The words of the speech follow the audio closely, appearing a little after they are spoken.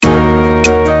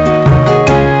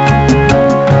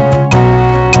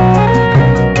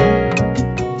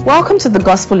Welcome to the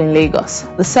Gospel in Lagos,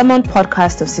 the sermon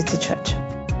podcast of City Church.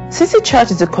 City Church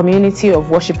is a community of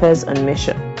worshippers on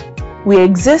mission. We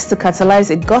exist to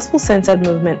catalyze a gospel-centered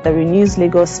movement that renews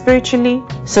Lagos spiritually,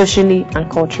 socially, and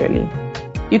culturally.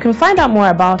 You can find out more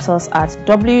about us at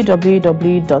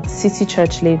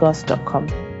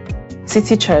www.citychurchlagos.com.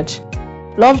 City Church.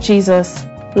 Love Jesus,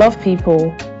 love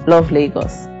people, love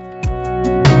Lagos.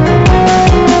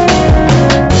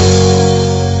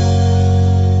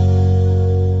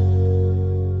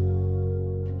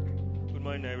 Good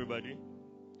morning, everybody.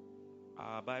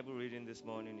 Our Bible reading this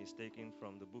morning is taken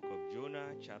from the book of Jonah,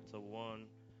 chapter 1,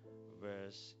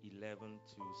 verse 11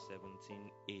 to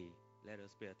 17a. Let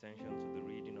us pay attention to the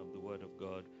reading of the Word of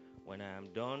God. When I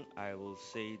am done, I will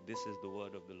say, "This is the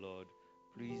word of the Lord."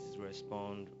 Please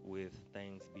respond with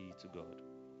 "Thanks be to God."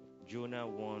 Jonah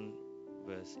 1,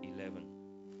 verse 11.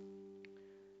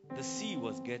 The sea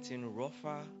was getting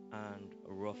rougher and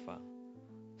rougher.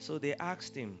 So they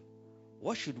asked him,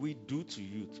 "What should we do to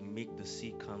you to make the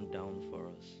sea calm down for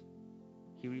us?"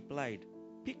 He replied,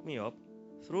 "Pick me up,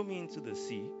 throw me into the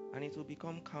sea, and it will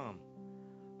become calm.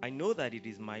 I know that it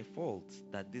is my fault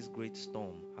that this great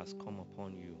storm has come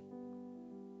upon you."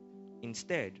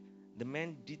 Instead, the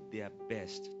men did their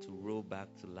best to row back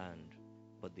to land,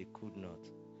 but they could not,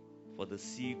 for the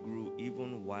sea grew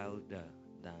even wilder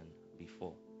than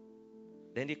before.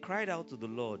 Then they cried out to the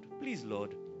Lord, "Please,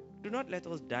 Lord, do not let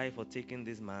us die for taking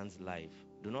this man's life.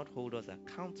 Do not hold us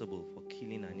accountable for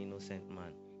killing an innocent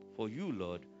man. For you,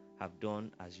 Lord, have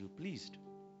done as you pleased."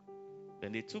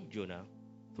 Then they took Jonah,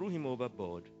 threw him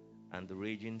overboard, and the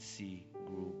raging sea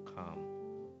grew calm.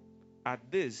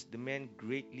 At this, the men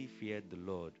greatly feared the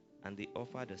Lord, and they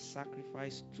offered a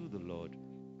sacrifice to the Lord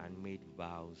and made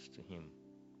vows to him.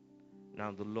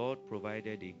 Now the Lord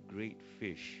provided a great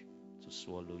fish to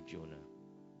swallow Jonah.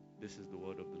 This is the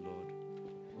word of the Lord.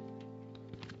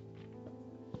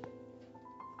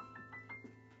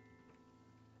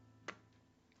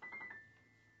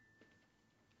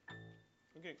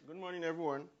 Okay, good morning,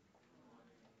 everyone.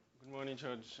 Good morning,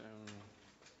 church.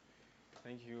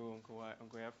 Thank you, Uncle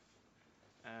F.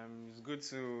 It's good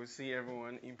to see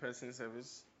everyone in person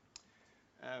service.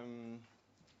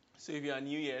 So if you are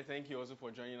new here, thank you also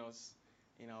for joining us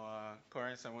in our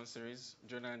current sermon series,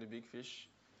 Jonah and the Big Fish.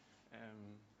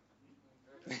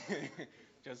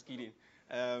 Just kidding.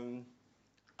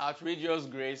 Outrageous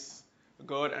grace,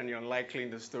 God and the unlikely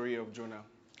in the story of Jonah.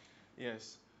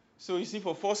 Yes. So you see,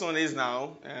 for 4 Sundays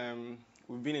now,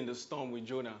 we've been in the storm with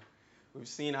Jonah. We've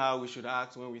seen how we should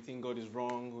act when we think God is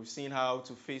wrong. We've seen how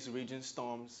to face raging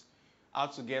storms, how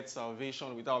to get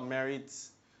salvation without merit,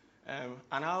 and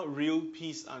how real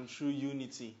peace and true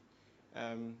unity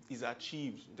is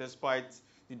achieved despite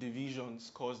the divisions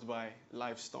caused by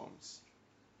life storms.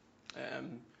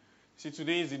 See,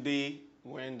 today is the day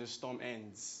when the storm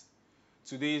ends.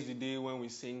 Today is the day when we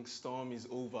sing "Storm is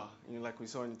over," like we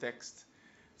saw in the text.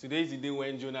 Today is the day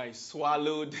when Jonah is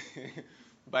swallowed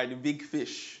by the big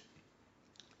fish.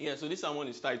 Yeah, so this sermon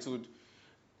is titled,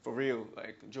 for real,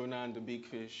 like Jonah and the Big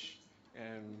Fish.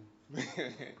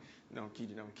 No, I'm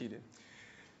kidding.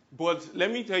 But let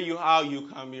me tell you how you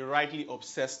can be rightly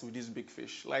obsessed with this big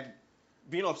fish. Like,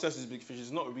 being obsessed with this big fish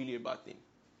is not really a bad thing.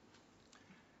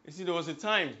 You see, there was a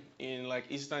time in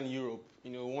Eastern Europe,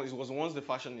 it was once the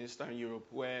fashion in Eastern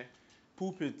Europe, where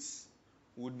pulpits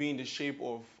would be in the shape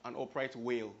of an upright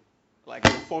whale. Like, they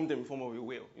formed them in the form of a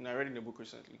whale. I read in the book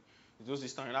recently. You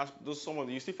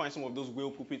still find some of those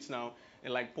whale pulpits now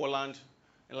in Poland,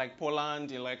 in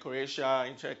Croatia,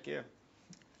 in Czechia.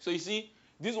 So you see,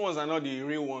 these ones are not the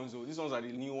real ones, though. These ones are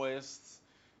the newest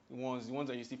ones, the ones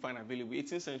that you still find available,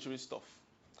 18th century stuff.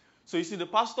 So you see, the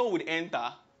pastor would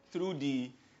enter through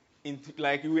he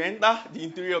will enter the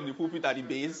interior of the pulpit at the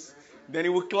base, then he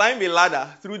will climb a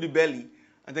ladder through the belly,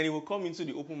 and then he will come into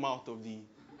the open mouth of the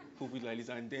pulpit like this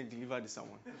and then deliver the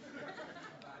sermon.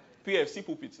 PFC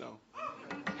pulpits now.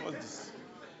 What's this?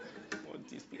 What's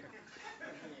this here?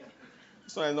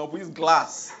 So I know, please,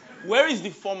 glass. Where is the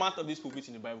format of this pulpit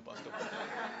in the Bible, Pastor?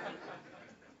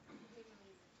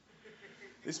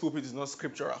 This pulpit is not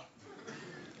scriptural.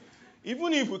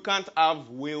 Even if we can't have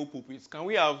whale pulpits, can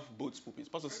we have boat pulpits?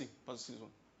 Pastor, see this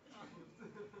one.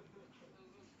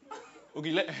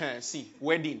 Okay, see,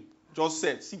 wedding. Just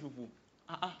said, see people.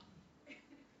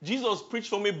 Jesus preached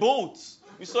from a boat.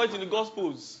 We saw it in the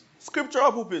Gospels.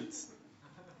 Scriptural pulpits.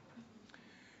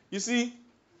 You see,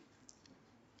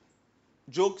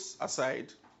 jokes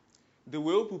aside, the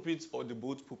whale pulpit or the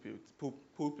boat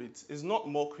pulpit is not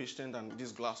more Christian than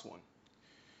this glass one.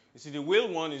 You see, the whale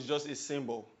one is just a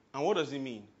symbol. And what does it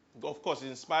mean? Of course, it's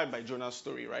inspired by Jonah's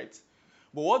story, right?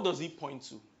 But what does it point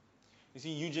to? You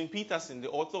see, Eugene Peterson, the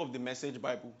author of the Message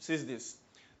Bible, says this: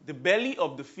 the belly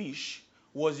of the fish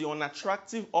was the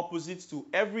unattractive opposite to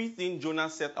everything Jonah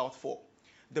set out for.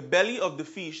 The belly of the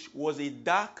fish was a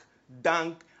dark,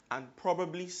 dank, and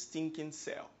probably stinking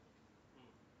cell.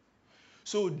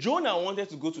 So Jonah wanted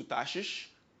to go to Tarshish,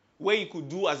 where he could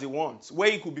do as he wants,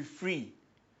 where he could be free.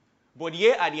 But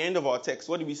here at the end of our text,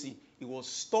 what do we see? He was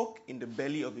stuck in the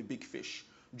belly of a big fish.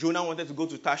 Jonah wanted to go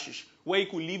to Tarshish, where he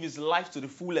could live his life to the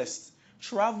fullest,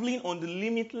 traveling on the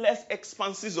limitless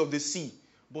expanses of the sea.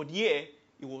 But here,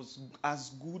 he was as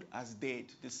good as dead.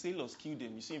 The sailors killed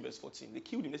him. You see in verse 14. They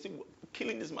killed him. They said, "We're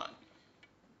killing this man."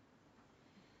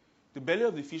 The belly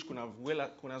of the fish could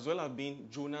as well have been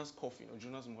Jonah's coffin or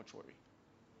Jonah's mortuary.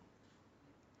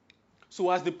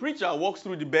 So as the preacher walks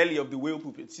through the belly of the whale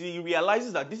pulpit, he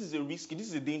realizes that this is a risky, this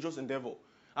is a dangerous endeavor.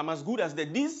 I'm as good as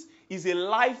dead. This is a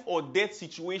life or death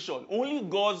situation. Only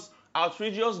God's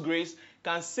outrageous grace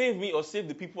can save me or save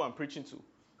the people I'm preaching to.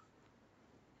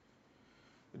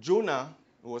 Jonah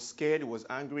was scared, he was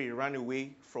angry, he ran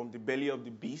away from the belly of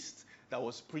the beast that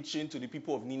was preaching to the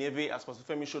people of Nineveh. As Pastor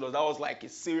Femi showed us, that was like a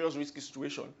serious, risky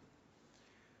situation.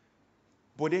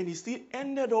 But then he still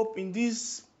ended up in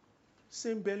this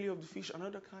same belly of the fish,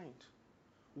 another kind.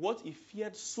 What he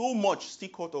feared so much still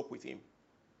caught up with him.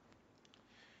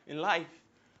 In life,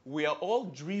 we are all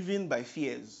driven by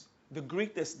fears. The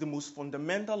greatest, the most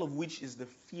fundamental of which is the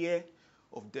fear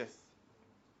of death.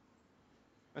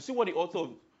 And see what the author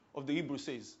of the Hebrews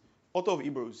says. Author of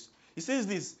Hebrews. He says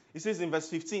this. He says in verse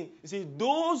 15. He says,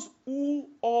 those who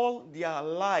all their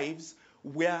lives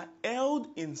were held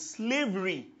in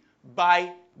slavery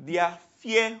by their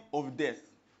fear of death.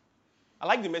 I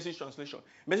like the Message translation.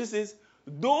 The Message says,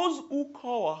 those who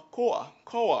cower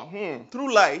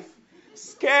through life,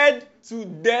 scared to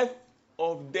death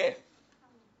of death.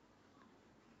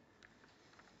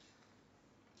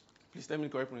 Please tell me the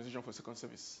correct pronunciation for second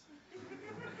service.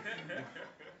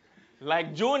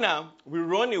 Like Jonah, we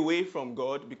run away from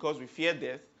God because we fear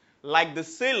death. Like the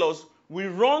sailors, we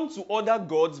run to other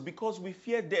gods because we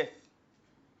fear death.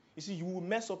 You see, you will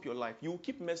mess up your life. You will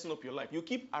keep messing up your life. You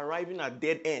keep arriving at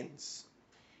dead ends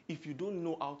if you don't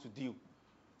know how to deal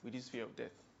with this fear of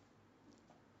death.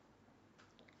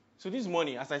 So this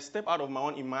morning, as I step out of my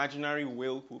own imaginary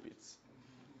whale pulpit,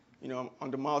 I'm on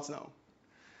the mount now,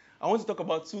 I want to talk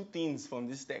about two things from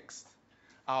this text.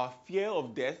 Our fear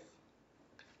of death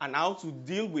and how to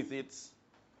deal with it,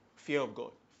 fear of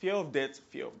God. Fear of death,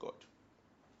 fear of God.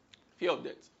 Fear of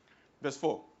death. Verse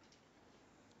 4.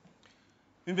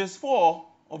 In verse 4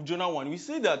 of Jonah 1, we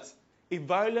see that a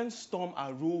violent storm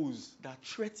arose that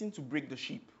threatened to break the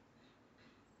ship.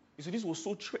 You see, this was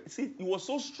it was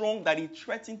so strong that it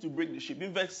threatened to break the ship.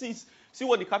 In verse 6, see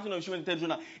what the captain of the ship went to tell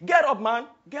Jonah. Get up, man.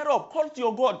 Get up. Call to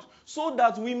your God so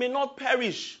that we may not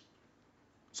perish.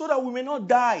 So that we may not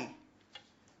die.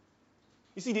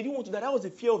 You see, they didn't want to die. That was the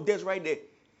fear of death right there.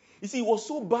 You see, it was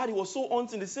so bad. It was so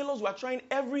haunting. The sailors were trying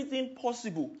everything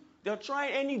possible. They were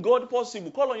trying any god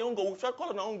possible. Call on your own God. We tried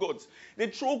calling our own gods. They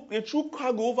threw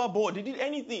cargo overboard. They did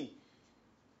anything.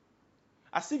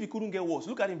 As if it couldn't get worse.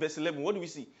 Look at it in verse 11. What do we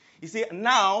see? He said,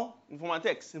 now, from our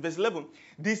text, in verse 11,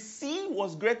 the sea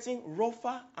was getting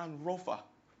rougher and rougher.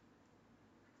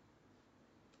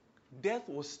 Death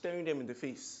was staring them in the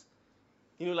face.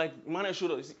 Like Emmanuel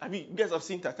showed us. You guys have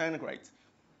seen Titanic, right?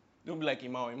 Don't be like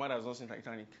Emmanuel. Emmanuel has not seen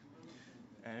Titanic.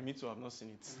 Me too, I've not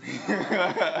seen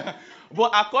it.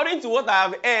 But according to what I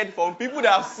have heard from people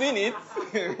that have seen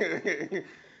it,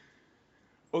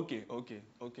 Okay.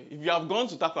 If you have gone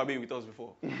to Takwa Bay with us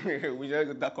before, we just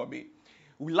go to Takwa Bay.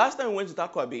 Last time we went to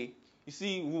Takwa Bay, you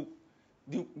see,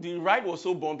 the ride was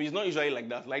so bumpy. It's not usually like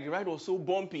that. Like, the ride was so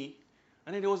bumpy.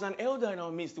 And then there was an elder in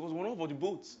our midst. There was one of the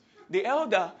boats. The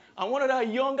elder and one of that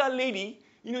younger lady,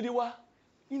 they were,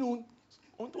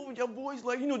 on top of their boys,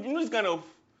 like, this kind of,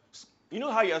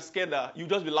 how you're scared that you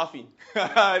just be laughing.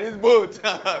 This boat.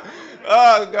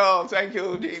 Oh, God, thank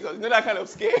you, Jesus. That kind of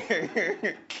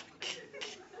scare.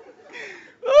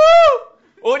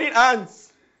 Holding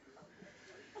hands.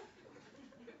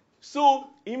 So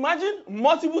imagine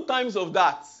multiple times of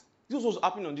that. This was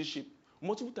happening on this ship.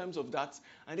 Multiple times of that.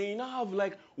 And then you now have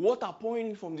like water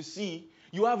pouring in from the sea.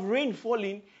 You have rain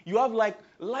falling. You have like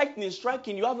lightning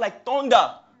striking. You have like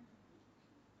thunder.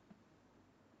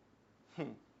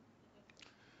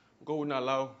 God wouldn't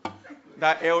allow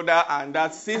that elder and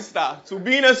that sister to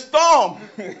be in a storm.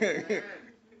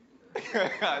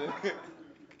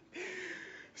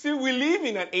 See, we live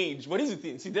in an age, what is the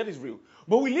thing? See, that is real.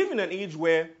 But we live in an age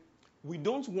where we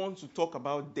don't want to talk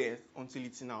about death until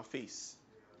it's in our face.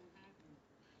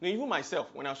 Now, even myself,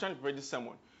 when I was trying to prepare this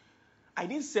sermon, I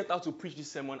didn't set out to preach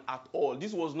this sermon at all.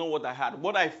 This was not what I had.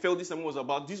 What I felt this sermon was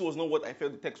about, this was not what I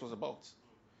felt the text was about.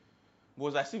 It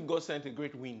was as if God sent a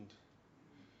great wind.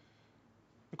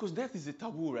 Because death is a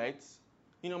taboo, right?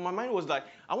 My mind was like,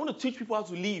 I want to teach people how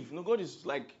to live. God is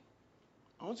like,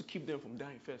 I want to keep them from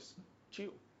dying first.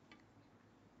 Chill.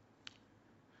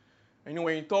 And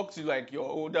when you talk to like your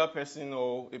older person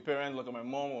or a parent, like my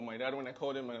mom or my dad, when I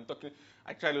call them and I'm talking,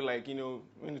 I try to like,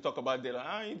 when you talk about death,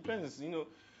 like, it depends,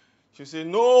 She'll say,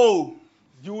 no,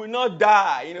 you will not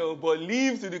die, but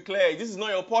live to declare. This is not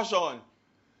your portion.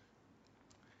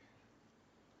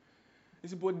 You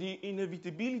see, but the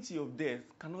inevitability of death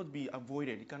cannot be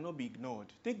avoided. It cannot be ignored.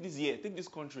 Take this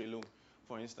country alone,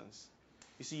 for instance.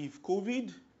 You see, if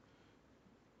COVID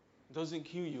doesn't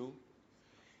kill you,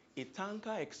 a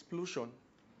tanker explosion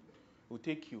will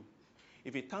take you.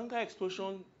 If a tanker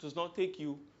explosion does not take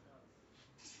you,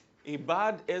 a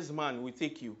bad S-man will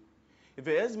take you. If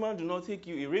a S-man does not take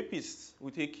you, a rapist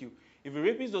will take you. If a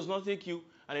rapist does not take you,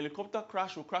 an helicopter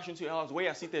crash will crash into your house where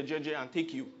you're seated, JJ, and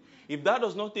take you. If that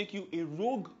does not take you, a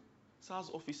rogue SARS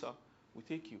officer will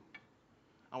take you.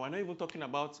 And we're not even talking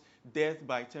about death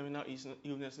by terminal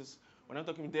illnesses. We're not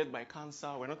talking death by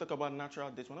cancer. We're not talking about natural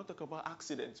death. We're not talking about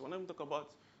accidents. We're not even talking about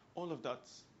all of that.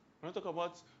 We're not talking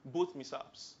about both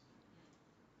mishaps.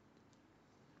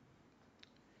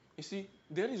 You see,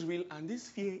 death is real, and this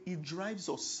fear, it drives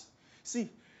us. See,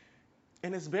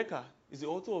 Ernest Becker is the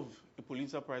author of a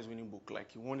Pulitzer Prize-winning book.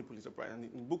 Like, he won a Pulitzer Prize, and the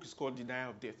book is called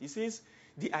Denial of Death. He says,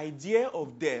 the idea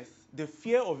of death, the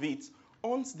fear of it,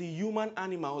 haunts the human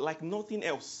animal like nothing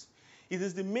else. It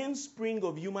is the mainspring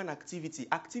of human activity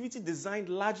designed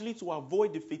largely to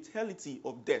avoid the fatality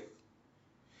of death.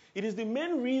 It is the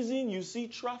main reason you see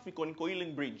traffic on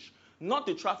Koiling Bridge. Not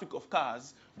the traffic of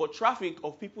cars, but traffic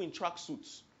of people in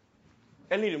tracksuits.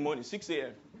 Early in the morning, 6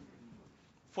 a.m.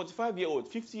 45-year-olds,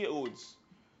 50-year-olds,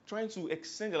 trying to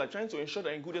extend their life, trying to ensure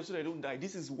they're in good health so they don't die.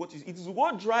 It is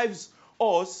what drives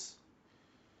us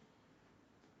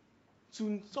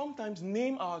to sometimes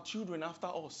name our children after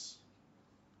us.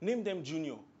 Name them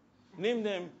Junior. Name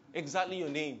them exactly your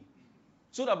name.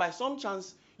 So that by some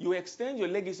chance, you extend your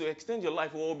legacy, or extend your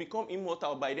life, or become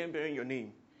immortal by them bearing your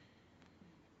name.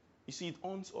 You see, it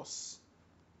haunts us.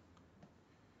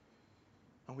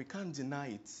 And we can't deny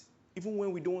it. Even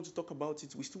when we don't want to talk about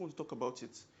it, we still want to talk about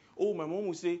it. Oh, my mom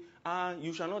will say,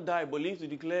 you shall not die, but live to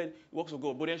declare the works of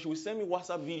God. But then she will send me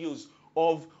WhatsApp videos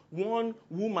of one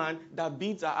woman that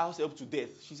beats her house help to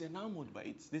death. She's enamored by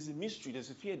it. There's a mystery, there's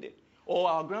a fear there. Or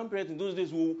our grandparents in those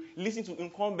days will listen to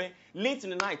Nkombe late in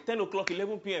the night, 10 o'clock,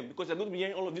 11 p.m., because they're going to be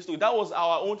hearing all of this story. That was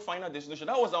our own final destination.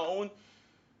 That was our own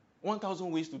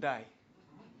 1,000 ways to die.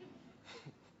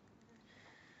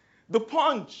 The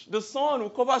Punch, the Sun will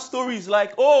cover stories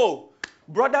like,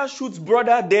 brother shoots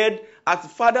brother dead at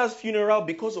father's funeral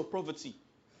because of poverty.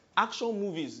 Action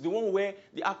movies, the one where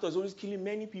the actor is always killing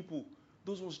many people.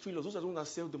 Those ones thrillers, those are the ones that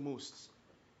sell the most.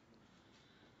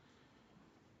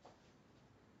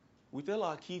 We tell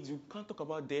our kids we can't talk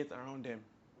about death around them,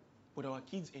 but our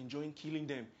kids enjoying killing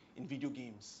them in video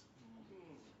games.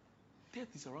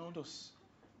 Death is around us.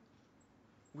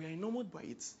 We are enamored by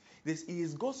it. It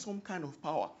has got some kind of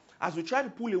power. As we try to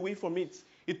pull away from it,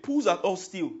 it pulls at us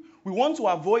still. We want to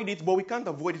avoid it, but we can't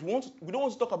avoid it. We don't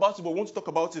want to talk about it, but we want to talk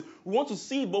about it. We want to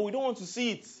see it, but we don't want to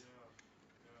see it.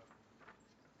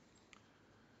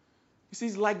 You see,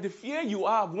 it's like the fear you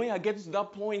have when you get to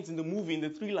that point in the movie, in the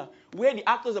thriller, where the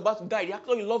actor is about to die, the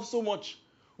actor you love so much.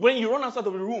 When you run outside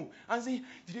of the room and say,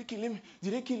 did they kill him?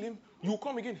 Did they kill him? You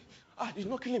come again. Did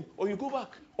not kill him. Or you go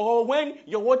back. Or when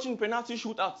you're watching penalty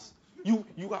shootouts, you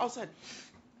are outside.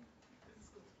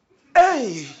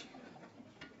 Hey!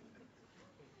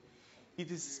 It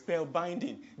is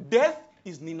spellbinding. Death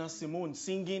is Nina Simone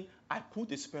singing, I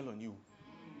put a spell on you.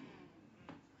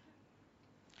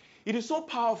 It is so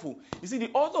powerful. You see,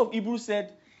 the author of Hebrews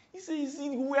said,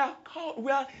 we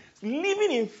are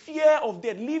living in fear of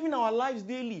death, living our lives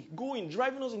daily,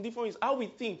 driving us in different ways, how we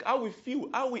think, how we feel,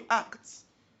 how we act.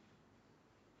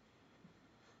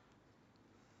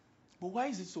 But why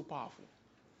is it so powerful?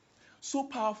 So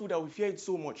powerful that we fear it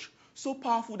so much. So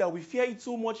powerful that we fear it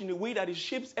so much in a way that it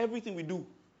shapes everything we do.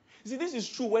 You see, this is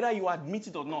true whether you admit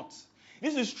it or not.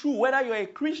 This is true whether you're a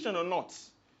Christian or not.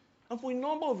 And for a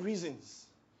number of reasons.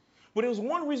 But there's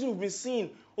one reason we've been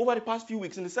seeing over the past few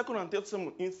weeks in the second and third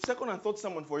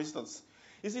sermon, for instance.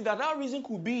 You see, that reason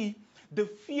could be the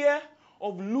fear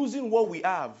of losing what we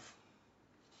have.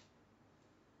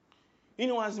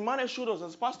 As the man showed us,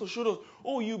 as pastor showed us,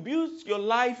 you built your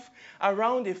life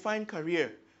around a fine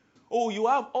career. You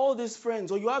have all these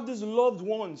friends, or you have these loved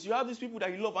ones, you have these people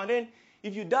that you love, and then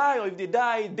If you die or if they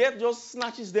die, death just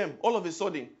snatches them all of a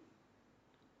sudden.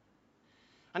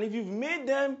 And if you've made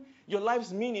them your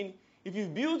life's meaning, if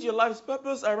you've built your life's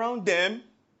purpose around them,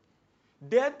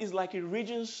 death is like a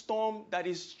raging storm that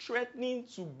is threatening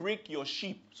to break your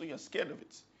ship. So you're scared of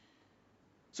it.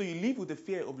 So you live with the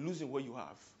fear of losing what you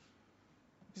have.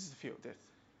 This is the fear of death.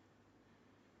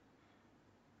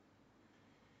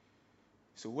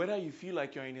 So whether you feel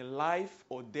like you're in a life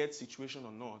or death situation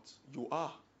or not, you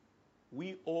are.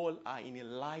 We all are in a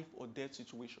life or death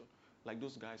situation, like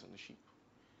those guys on the ship.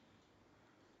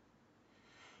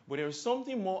 But there is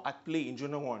something more at play in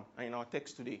Jonah 1 and in our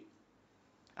text today.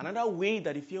 Another way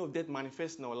that the fear of death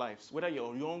manifests in our lives, whether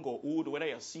you're young or old, whether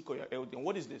you're sick or you're healthy. And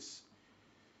what is this?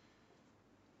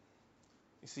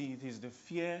 You see, it is the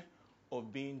fear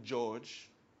of being judged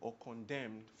or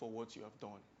condemned for what you have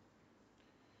done.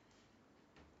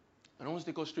 And I want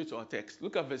to take us straight to our text.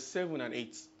 Look at verse 7 and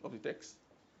 8 of the text.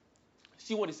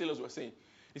 See what the sailors were saying.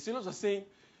 The sailors were saying,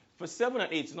 verse 7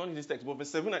 and 8, not in this text, but verse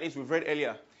 7 and 8 we've read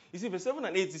earlier. You see, verse 7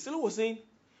 and 8, the sailor was saying,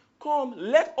 come,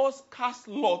 let us cast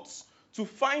lots to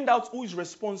find out who is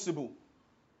responsible.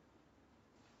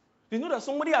 They know that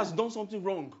somebody has done something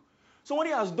wrong.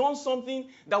 Somebody has done something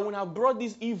that would have brought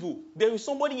this evil. There is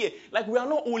somebody here. Like, we are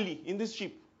not holy in this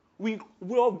ship. We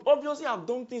obviously have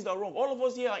done things that are wrong. All of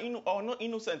us here are not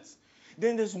innocent.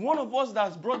 Then there's one of us that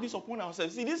has brought this upon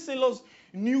ourselves. See, these sailors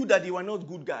knew that they were not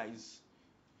good guys.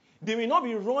 They may not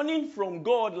be running from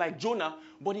God like Jonah,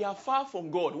 but they are far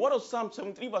from God. What does Psalm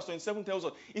 73 verse 27 tells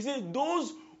us? It says,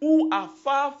 those who are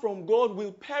far from God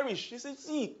will perish. He says,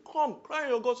 see, come, cry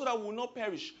your God so that we will not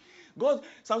perish. God,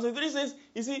 Psalm 73 says,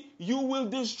 you see, you will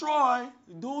destroy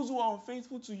those who are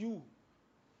unfaithful to you.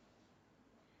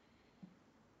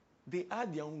 They are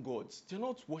their own gods. They're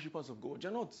not worshippers of God. They're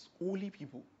not holy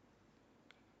people.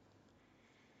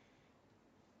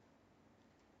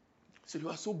 So they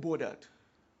were so bothered.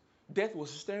 Death was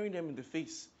staring them in the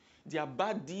face. Their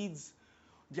bad deeds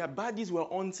were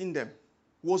haunting them.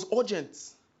 It was urgent.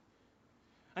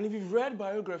 And if you've read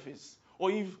biographies,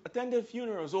 or you've attended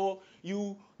funerals, or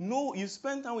you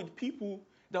spent time with people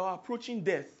that are approaching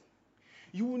death,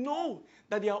 you will know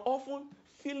that there are often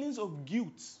feelings of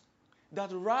guilt that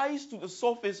rise to the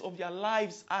surface of their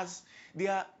lives as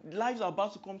their lives are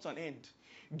about to come to an end.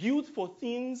 Guilt for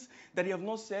things that they have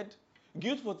not said,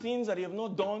 guilt for things that they have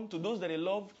not done to those that they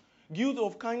love, guilt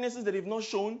of kindnesses that they've not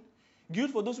shown,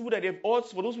 guilt for those people that they've hurt,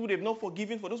 for those people they've not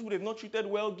forgiven, for those people they've not treated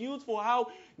well, guilt for how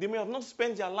they may have not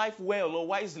spent their life well or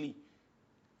wisely.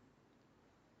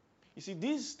 You see,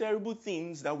 these terrible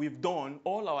things that we've done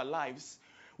all our lives,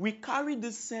 we carry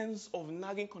this sense of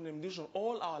nagging condemnation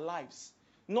all our lives.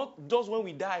 Not just when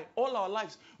we die, all our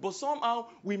lives. But somehow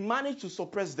we manage to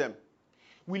suppress them.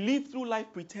 We live through life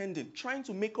pretending, trying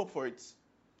to make up for it.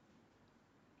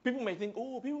 People may think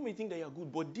that you're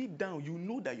good, but deep down, you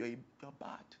know that you're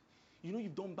bad. You know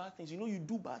you've done bad things. You know you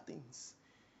do bad things.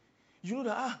 You know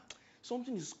that,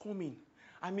 something is coming.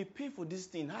 I may pay for this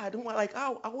thing. I don't want,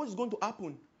 what's going to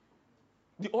happen?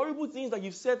 The horrible things that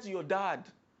you've said to your dad,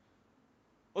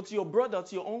 or to your brother,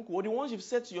 to your uncle, or the ones you've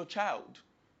said to your child.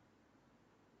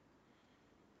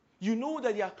 You know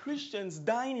that there are Christians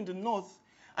dying in the north,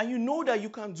 and you know that you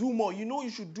can do more. You know you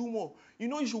should do more. You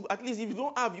know you should, at least if you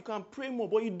don't have, you can pray more,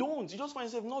 but you don't. You just find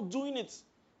yourself not doing it.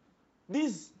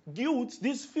 This guilt,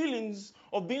 these feelings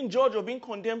of being judged or being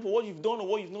condemned for what you've done or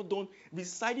what you've not done,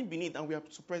 residing beneath, and we are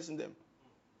suppressing them.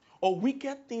 Or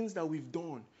wicked things that we've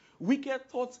done. Wicked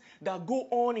thoughts that go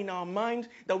on in our mind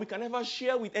that we can never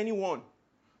share with anyone.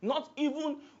 Not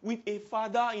even with a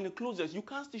father in the closet. You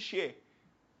can't still share.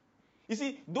 You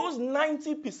see, those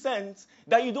 90%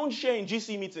 that you don't share in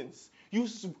GC meetings, you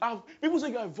have people say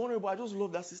you are vulnerable. I just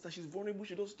love that sister. She's vulnerable.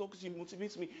 She just talks. She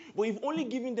motivates me. But you've only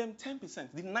given them 10%.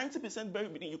 The 90%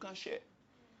 buried within you can't share.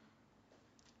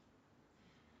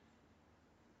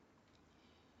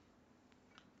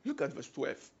 Look at verse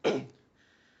 12.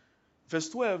 Verse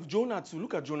 12, Jonah 2.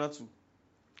 Look at Jonah 2.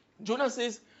 Jonah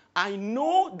says, I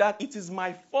know that it is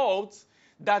my fault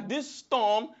that this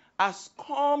storm has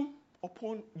come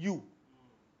upon you.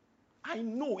 I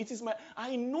know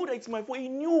that it's my fault. He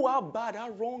knew how bad, how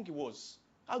wrong he was,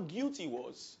 how guilty he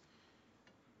was.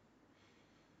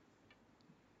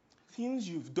 Things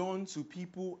you've done to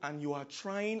people and you are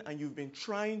trying and you've been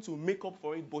trying to make up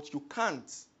for it, but you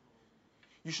can't.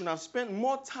 You should have spent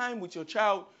more time with your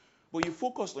child, but you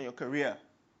focused on your career.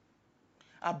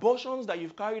 Abortions that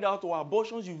you've carried out or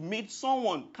abortions you've made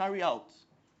someone carry out.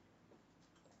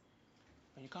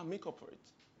 And you can't make up for it.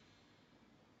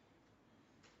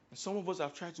 And some of us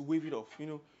have tried to wave it off.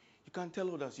 You can't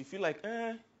tell others. You feel like,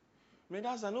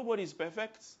 nobody is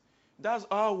perfect. That's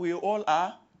how we all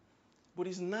are. but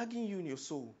it's nagging you in your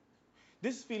soul.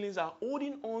 These feelings are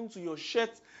holding on to your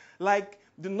shirt like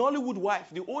the Nollywood wife,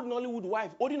 the old Nollywood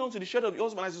wife, holding on to the shirt of the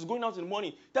husband as he's going out in the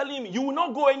morning, telling him, you will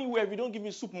not go anywhere if you don't give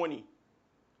me soup money.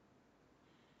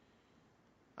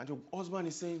 And your husband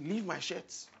is saying, leave my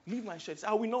shirts. Leave my shirts.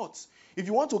 I will not. If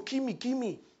you want to kill me, kill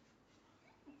me.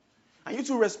 And you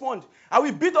two respond, I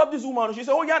will beat up this woman. She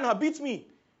said, oh yeah, now beat me.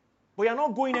 But you're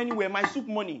not going anywhere. My soup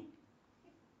money.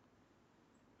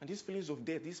 And these feelings of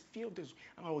death, this fear of death,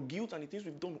 and our guilt and the things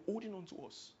we've done holding on to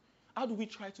us. How do we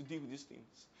try to deal with these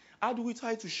things? How do we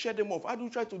try to shed them off? How do we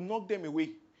try to knock them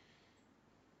away?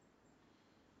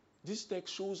 This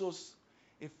text shows us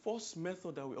a false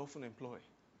method that we often employ.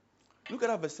 Look at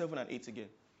that verse 7 and 8 again.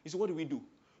 You see, what do?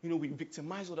 We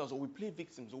victimize others, or we play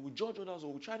victims, or we judge others,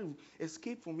 or we try to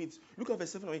escape from it. Look at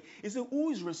verse 7 and 8. It says, who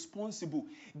is responsible?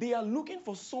 They are looking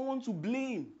for someone to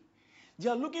blame. They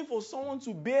are looking for someone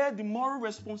to bear the moral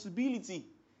responsibility.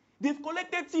 They've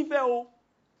collected thief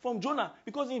from Jonah.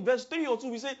 Because in verse 3 or 2,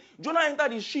 we say, Jonah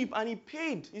entered his ship and he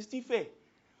paid his thief fare.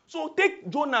 So take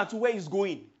Jonah to where he's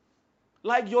going.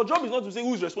 Like, your job is not to say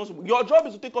who is responsible. Your job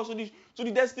is to take us to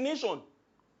the destination.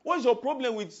 What is your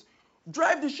problem with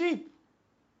drive the ship?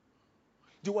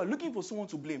 They were looking for someone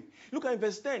to blame. Look at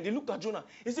verse 10. They looked at Jonah.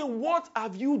 They said, what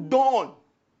have you done?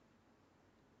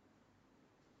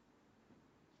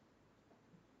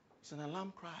 It's an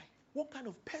alarm cry. What kind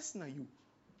of person are you?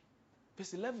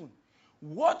 Verse 11.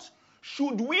 What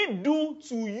should we do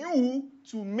to you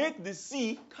to make the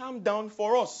sea calm down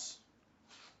for us?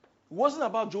 It wasn't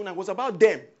about Jonah. It was about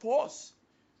them, for us.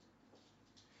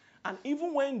 And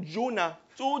even when Jonah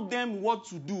told them what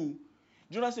to do,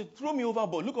 Jonah said, throw me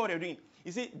overboard. Look at what they're doing.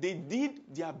 He said they did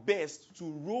their best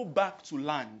to row back to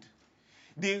land.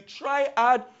 They tried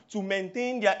hard to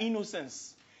maintain their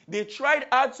innocence. They tried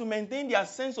hard to maintain their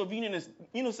sense of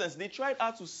innocence. They tried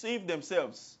hard to save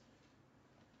themselves.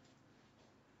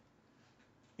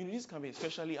 This can be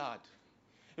especially hard.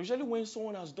 Especially when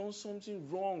someone has done something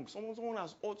wrong. Someone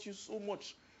has hurt you so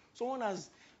much. Someone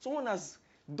has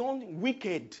done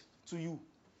wicked to you.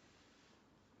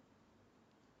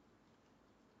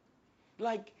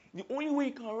 Like, the only way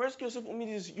you can rescue yourself from it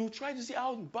is you try to see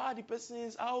how bad the person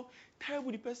is, how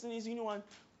terrible the person is, and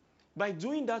by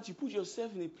doing that, you put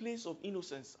yourself in a place of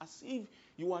innocence, as if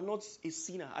you are not a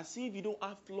sinner, as if you don't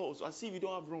have flaws, as if you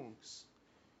don't have wrongs.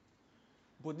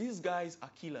 But these guys are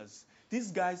killers.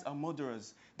 These guys are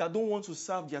murderers that don't want to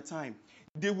serve their time.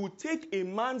 They will take a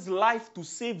man's life to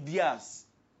save theirs.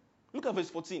 Look at verse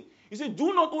 14. He said,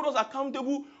 do not hold us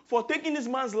accountable for taking this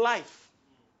man's life.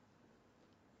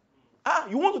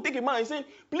 You want to take a man and saying,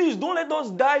 please don't let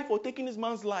us die for taking this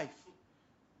man's life.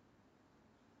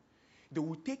 They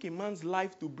will take a man's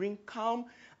life to bring calm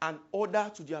and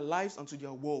order to their lives and to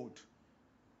their world.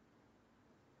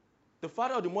 The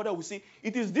father or the mother will say,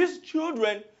 it is these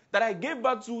children that I gave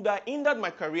birth to that hindered my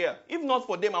career. If not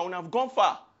for them, I would have gone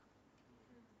far.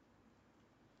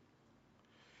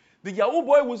 The Yahoo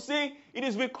boy will say, it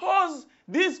is because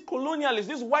these colonialists,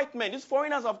 these white men, these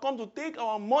foreigners have come to take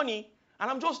our money, and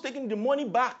I'm just taking the money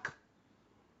back.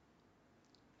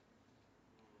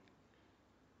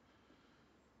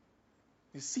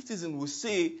 The citizen will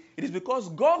say, it is because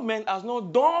government has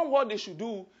not done what they should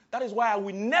do. That is why I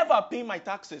will never pay my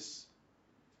taxes.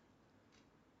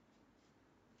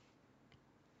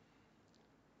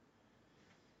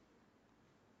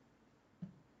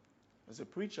 As a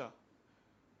preacher,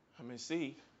 I may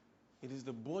say, it is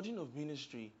the burden of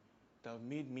ministry that have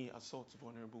made me assault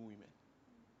vulnerable women.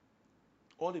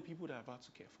 All the people that I've had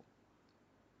to care for.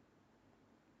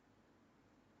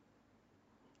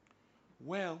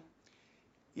 Well,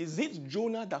 is it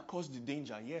Jonah that caused the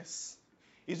danger? Yes.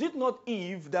 Is it not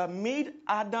Eve that made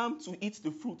Adam to eat the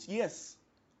fruit? Yes.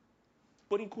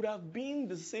 But it could have been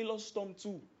the sailor's storm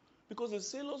too. Because the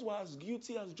sailors were as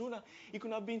guilty as Jonah. It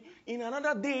could have been, in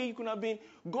another day, it could have been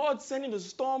God sending the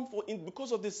storm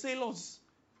because of the sailors.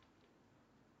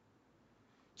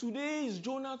 Today is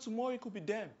Jonah, tomorrow it could be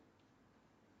them.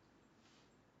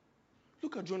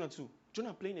 Look at Jonah too.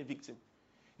 Jonah playing a victim.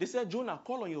 They said, Jonah,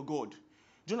 call on your God.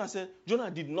 Jonah said, Jonah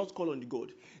did not call on the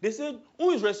God. They said,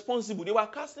 who is responsible? They were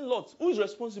casting lots. Who is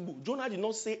responsible? Jonah did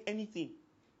not say anything.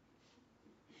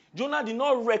 Jonah did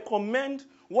not recommend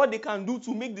what they can do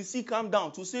to make the sea calm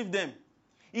down, to save them.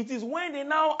 It is when they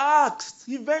now asked,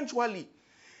 eventually,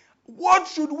 what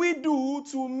should we do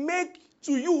to make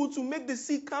the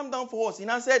sea calm down for us?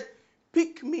 And I said,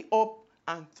 pick me up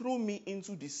and throw me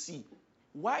into the sea.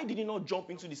 Why did he not jump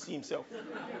into the sea himself?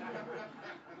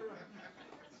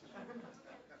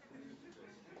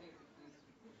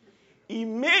 He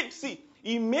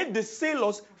made the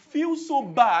sailors feel so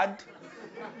bad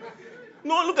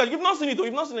No, look at it. You've not seen it, though.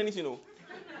 You've not seen anything, though.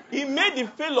 He made the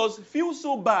fellows feel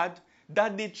so bad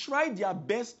that they tried their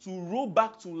best to row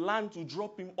back to land to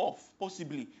drop him off,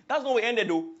 possibly. That's not where it ended,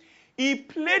 though. He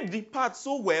played the part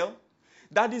so well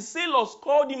that the sailors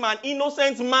called him an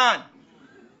innocent man.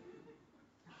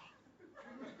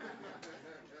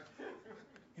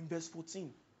 In verse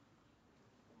 14,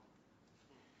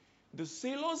 the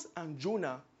sailors and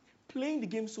Jonah playing the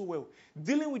game so well,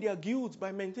 dealing with their guilt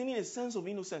by maintaining a sense of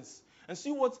innocence. And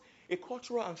see what a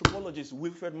cultural anthropologist,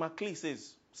 Wilfred Maclay,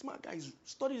 says. Smart guys,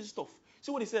 study this stuff.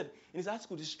 See what he said in his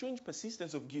article, The Strange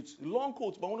Persistence of Guilt. Long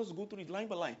quote, but I want us to go through it line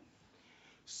by line.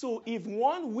 So if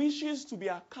one wishes to be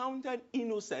accounted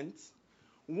innocent,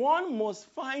 one must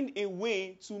find a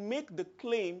way to make the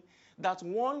claim that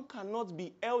one cannot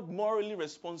be held morally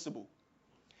responsible.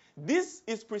 This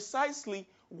is precisely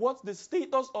what the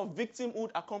status of victimhood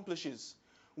accomplishes.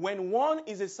 When one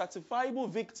is a certifiable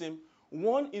victim,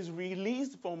 one is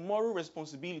released from moral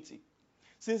responsibility.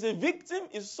 Since a victim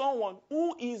is someone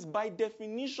who is by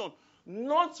definition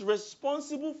not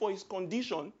responsible for his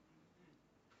condition,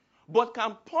 but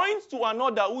can point to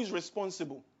another who is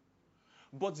responsible.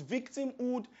 But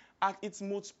victimhood at its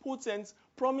most potent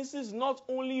promises not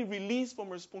only release from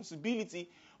responsibility,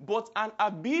 but an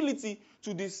ability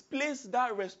to displace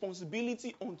that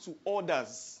responsibility onto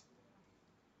others.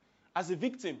 As a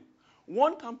victim,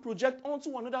 one can project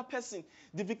onto another person,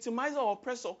 the victimizer or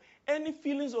oppressor, any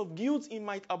feelings of guilt he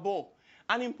might harbor.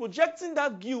 And in projecting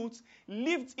that guilt,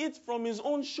 lift it from his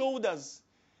own shoulders.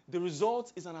 The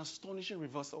result is an astonishing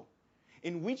reversal,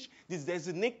 in which this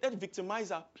designated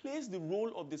victimizer plays the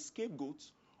role of the scapegoat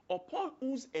upon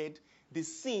whose head the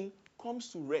sin comes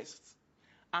to rest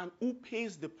and who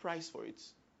pays the price for it.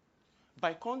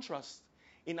 By contrast,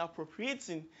 in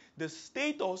appropriating the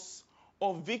status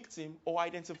of victim or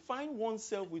identifying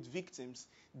oneself with victims,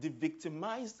 the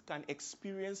victimized can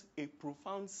experience a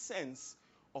profound sense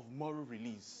of moral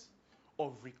release,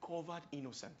 of recovered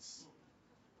innocence.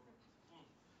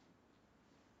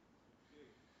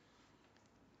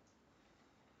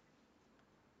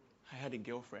 I had a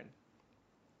girlfriend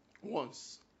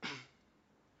once.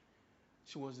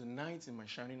 She was the knight in my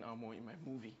shining armor in my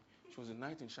movie. She was the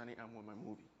knight in shining armor in my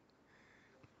movie.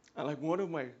 And like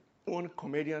one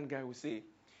comedian guy would say,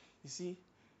 you see,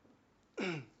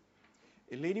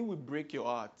 a lady will break your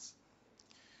heart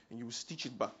and you will stitch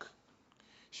it back.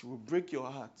 She will break your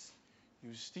heart, you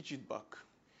will stitch it back.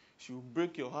 She will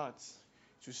break your heart,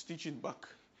 you will stitch it back.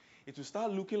 It will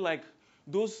start looking like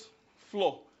those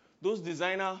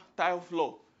designer tile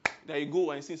floor that you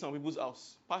go and see in some people's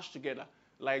house, patched together,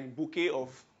 like bouquet of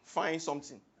fine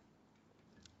something.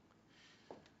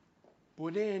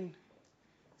 But then,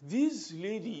 this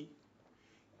lady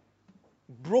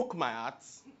broke my heart,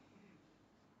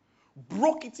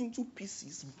 broke it into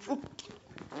pieces,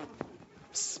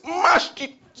 smashed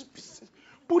it to pieces,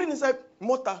 put it inside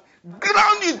mortar,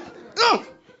 ground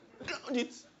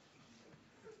it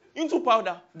into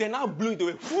powder, then I blew it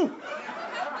away.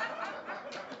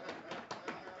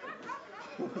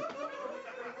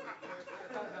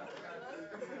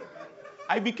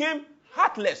 I became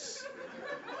heartless.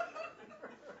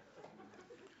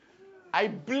 I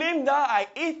blamed her. I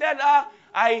hated her.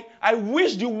 I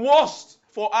wished the worst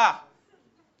for her.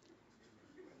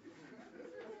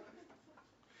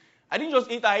 I didn't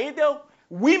just hate her. I hated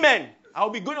women. I'll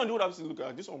be going on the road and say, look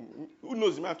at this one. Who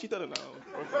knows me? I've cheated on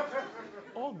her.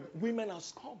 All women are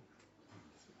scum.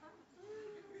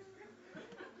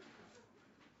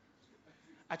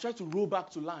 I tried to row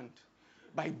back to land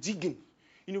by digging.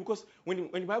 You know, because when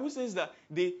the Bible says that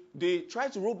they try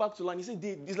to row back to land, he said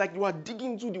it's like you are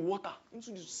digging into the water,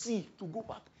 into the sea to go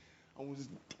back. I was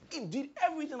digging, did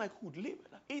everything I could, labeled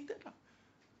her, hated her.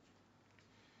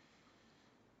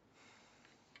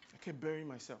 I kept burying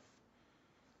myself,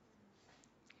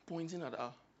 pointing at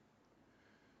her.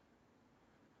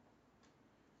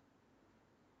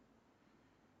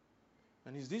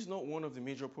 And is this not one of the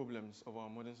major problems of our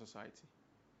modern society?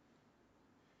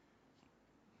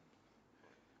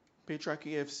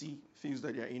 Patriarchy FC feels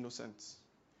that they are innocent.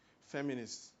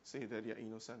 Feminists say that they are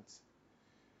innocent.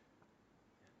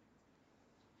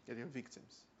 That they are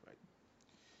victims. Right?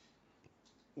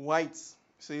 Whites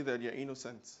say that they are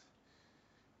innocent.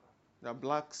 That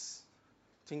blacks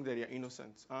think that they are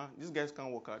innocent. These guys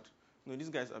can't work hard. No, these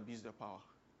guys abuse their power.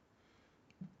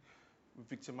 We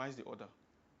victimize the other.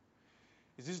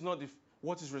 Is this not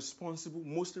what is responsible,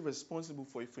 mostly responsible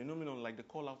for a phenomenon like the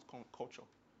call-out culture?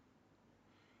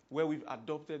 Where we've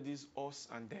adopted this us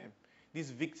and them, this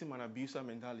victim and abuser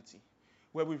mentality,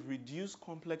 where we've reduced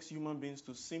complex human beings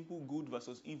to simple good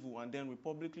versus evil, and then we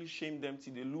publicly shame them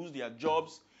till they lose their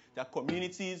jobs, their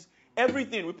communities,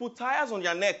 Everything. We put tires on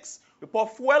their necks. We pour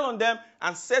fuel on them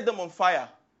and set them on fire.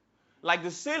 Like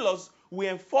the sailors, we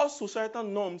enforce societal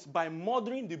norms by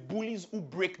murdering the bullies who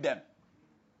break them.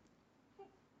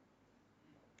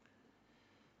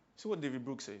 See what David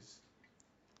Brooks says.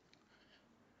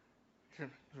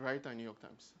 Writer in New York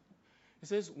Times. He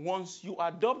says, once you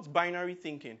adopt binary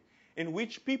thinking, in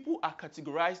which people are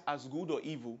categorized as good or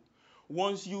evil,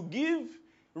 once you give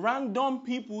random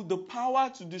people the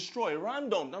power to destroy,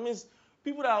 random, that means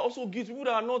people that are also guilty, people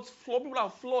that are not flawed, people that are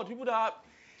flawed, people that are,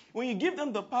 when you give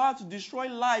them the power to destroy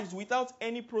lives without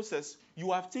any process,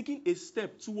 you have taken a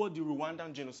step toward the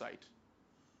Rwandan genocide.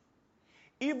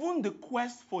 Even the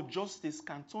quest for justice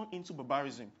can turn into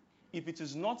barbarism if it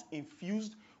is not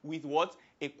infused with what?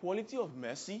 A quality of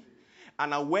mercy,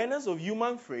 an awareness of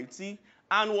human frailty,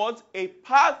 and what? A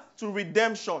path to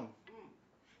redemption.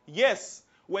 Yes,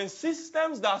 when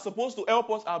systems that are supposed to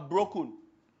help us are broken,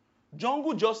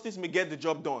 jungle justice may get the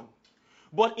job done.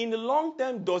 But in the long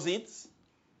term, does it?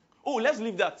 Oh, let's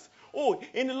leave that. Oh,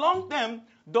 in the long term,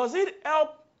 does it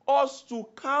help us to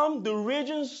calm the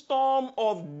raging storm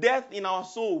of death in our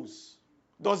souls?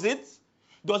 Does it?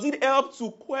 Does it help to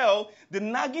quell the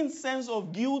nagging sense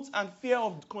of guilt and fear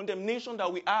of condemnation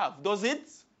that we have? Does it?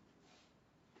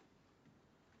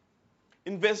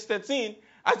 In verse 13,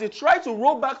 as they try to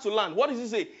row back to land, what does it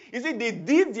say? It said they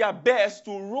did their best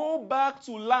to row back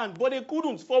to land, but they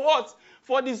couldn't. For what?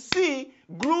 For the sea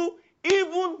grew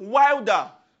even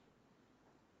wilder.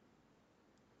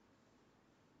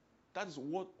 That is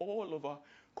what all of our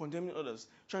condemning others,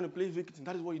 trying to play victim,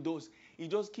 that is what he does. He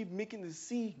just keeps making the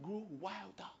sea grow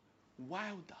wilder,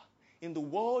 wilder in the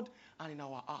world and in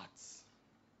our hearts.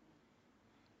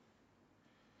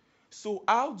 So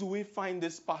how do we find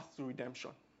this path to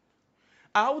redemption?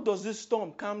 How does this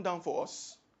storm calm down for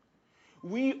us?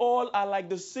 We all are like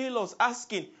the sailors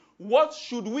asking, what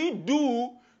should we do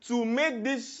to make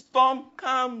this storm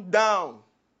calm down?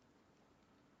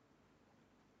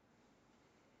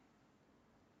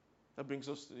 That brings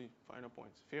us to the final point,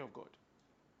 fear of God.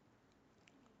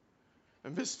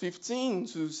 And verse 15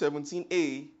 to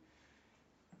 17a,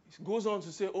 it goes on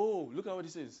to say, oh, look at what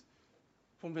it says.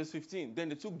 From verse 15, then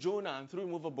they took Jonah and threw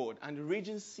him overboard, and the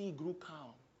raging sea grew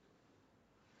calm.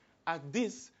 At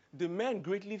this, the men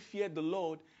greatly feared the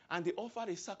Lord, and they offered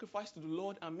a sacrifice to the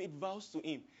Lord and made vows to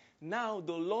him. Now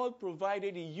the Lord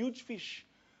provided a huge fish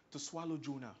to swallow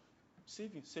Jonah.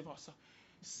 Save us.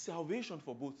 Salvation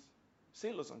for both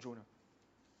sailors and Jonah.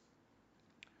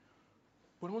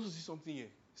 But I want to see something here.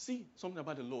 See something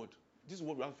about the Lord. This is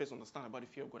what we have to first understand about the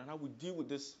fear of God and how we deal with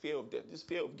this fear of death, this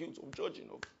fear of guilt, of judging,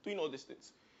 of doing all these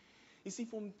things. You see,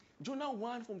 from Jonah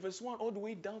 1, from verse 1 all the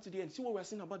way down to the end, see what we are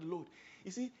saying about the Lord.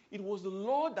 You see, it was the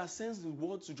Lord that sent the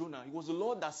word to Jonah. It was the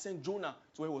Lord that sent Jonah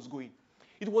to where he was going.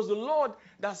 It was the Lord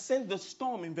that sent the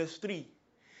storm in verse 3.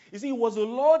 You see, it was the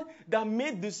Lord that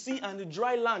made the sea and the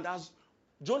dry land, as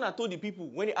Jonah told the people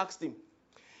when they asked him.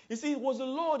 You see, it was the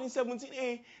Lord in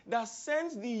 17a that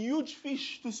sent the huge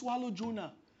fish to swallow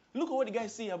Jonah. Look at what the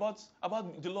guys say about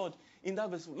the Lord in that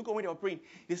verse. Look at when they were praying.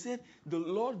 They said, the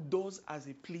Lord does as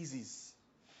he pleases.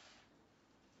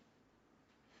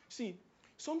 See,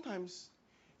 sometimes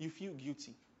you feel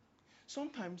guilty.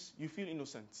 Sometimes you feel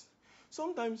innocent.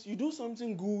 Sometimes you do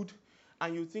something good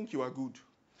and you think you are good.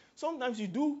 Sometimes you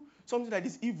do something that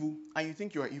is evil and you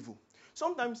think you are evil.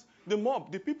 Sometimes the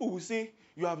mob, the people will say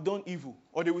you have done evil,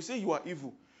 or they will say you are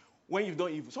evil when you've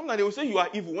done evil. Sometimes they will say you are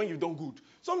evil when you've done good.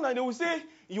 Sometimes they will say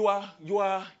you are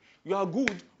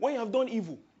good when you have done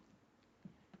evil.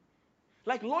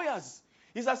 Like lawyers,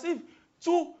 it's as if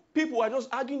two people are just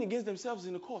arguing against themselves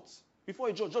in the court before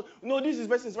a judge. No, this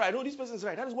person's right. No, this person's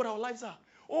right. That is what our lives are.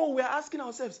 Oh, we are asking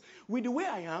ourselves, with the way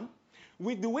I am,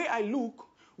 with the way I look,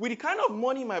 with the kind of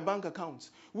money in my bank account,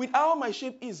 with how my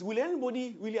shape is, will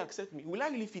anybody really accept me? Will I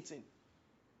really fit in?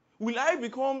 Will I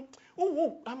become,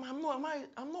 I'm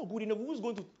not good enough. Who's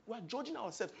going to, we're judging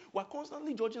ourselves. We're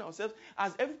constantly judging ourselves.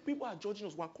 As every people are judging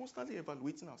us, we're constantly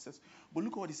evaluating ourselves. But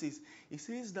look at what it says. It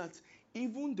says that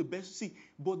even the best, see,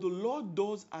 but the Lord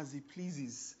does as he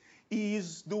pleases. He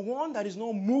is the one that is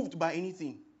not moved by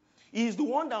anything. He is the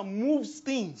one that moves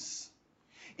things.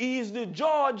 He is the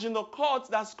judge in the court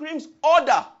that screams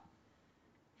order.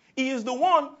 He is the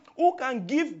one who can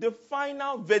give the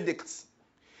final verdict.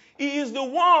 He is the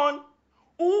one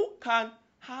who can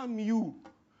harm you.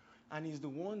 And he's the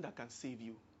one that can save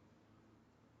you.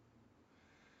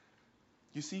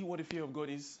 You see what the fear of God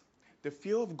is? The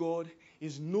fear of God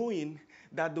is knowing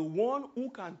that the one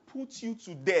who can put you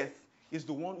to death is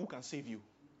the one who can save you.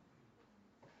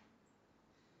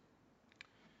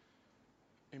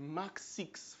 In Mark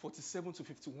 6:47 to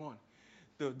 51,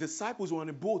 the disciples were on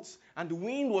a boat and the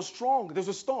wind was strong. There was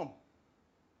a storm.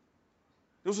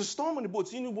 There was a storm on the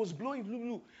boat. It was blowing,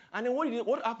 blew. And then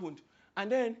what happened?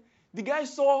 And then the guy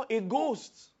saw a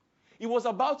ghost. He was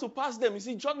about to pass them. You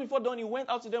see, just before dawn, he went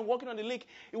out to them walking on the lake.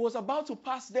 He was about to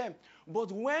pass them.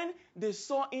 But when they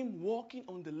saw him walking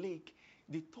on the lake,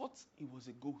 they thought he was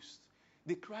a ghost.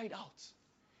 They cried out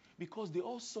because they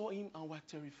all saw him and were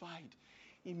terrified.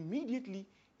 Immediately,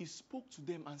 he spoke to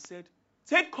them and said,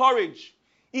 "Take courage.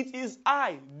 It is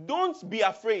I. Don't be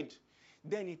afraid."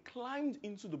 Then he climbed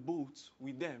into the boat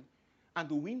with them, and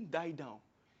the wind died down.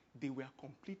 They were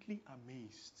completely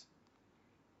amazed.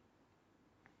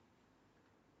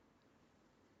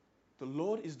 The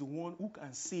Lord is the one who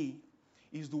can say,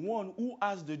 is the one who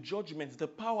has the judgment, the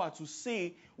power to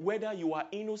say whether you are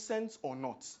innocent or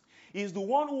not. He is the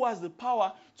one who has the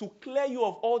power to clear you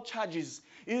of all charges.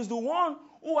 He is the one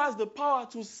who has the power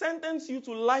to sentence you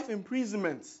to life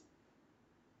imprisonment.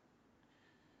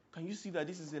 Can you see that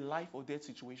this is a life or death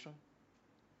situation?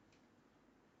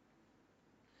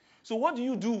 So what do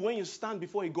you do when you stand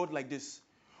before a God like this?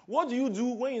 What do you do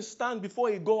when you stand before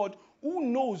a God who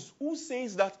knows, who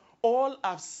says that all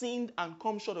have sinned and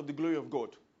come short of the glory of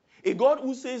God? A God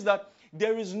who says that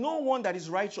there is no one that is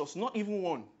righteous, not even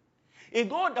one. A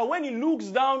God that when he looks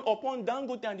down upon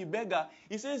Dangote and the beggar,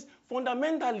 he says,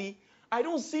 fundamentally, I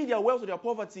don't see their wealth or their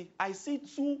poverty. I see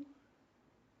two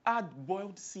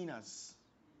hard-boiled sinners.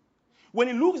 When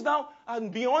he looks down at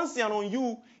Beyonce and on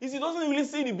you, he doesn't really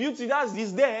see the beauty that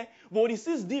is there, but what he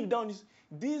sees deep down is,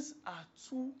 these are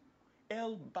two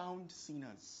hell-bound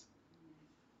sinners.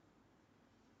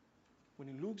 When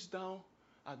he looks down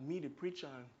at me, the preacher,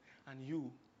 and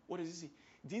you, what does he see?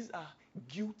 These are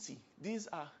guilty. These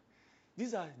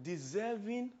are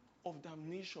deserving of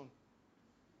damnation.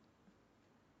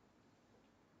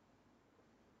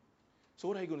 So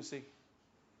what are you going to say?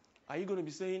 Are you going to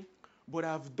be saying, but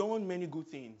I've done many good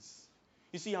things?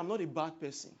 You see, I'm not a bad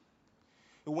person.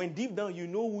 When deep down you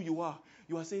know who you are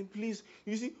saying, please,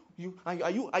 you see,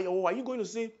 are you going to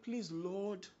say, please,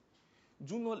 Lord,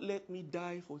 do not let me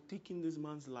die for taking this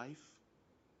man's life?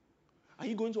 Are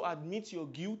you going to admit your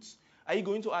guilt? Are you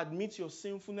going to admit your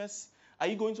sinfulness? Are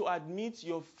you going to admit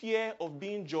your fear of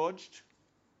being judged?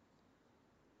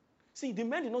 See, the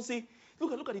men did not say,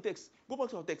 look at the text. Go back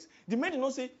to our text. The men did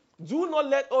not say, do not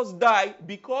let us die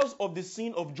because of the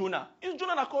sin of Jonah. It's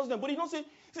Jonah that caused them. But he did not say,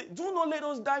 do not let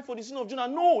us die for the sin of Jonah.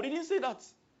 No, they didn't say that.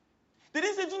 They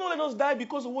didn't say, do not let us die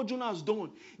because of what Jonah has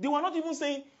done. They were not even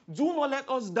saying, do not let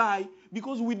us die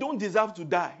because we don't deserve to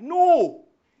die. No.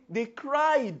 They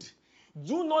cried,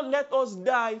 do not let us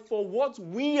die for what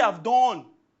we have done.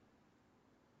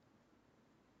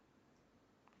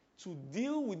 To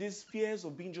deal with these fears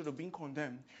of being judged or being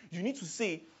condemned, you need to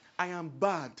say, I am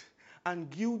bad and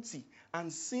guilty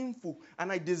and sinful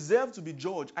and I deserve to be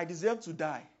judged. I deserve to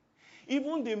die.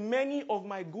 Even the many of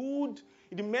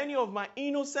my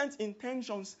innocent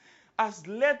intentions has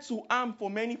led to harm for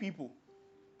many people.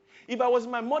 If I was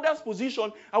in my mother's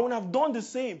position, I would have done the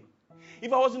same.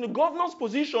 If I was in the governor's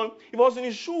position, if I was in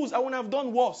his shoes, I would have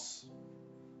done worse.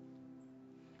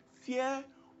 Fear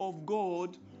of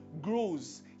God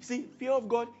grows. You see, fear of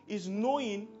God is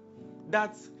knowing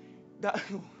that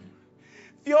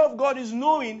fear of God is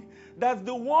knowing that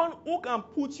the one who can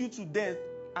put you to death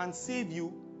and save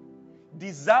you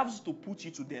deserves to put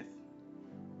you to death.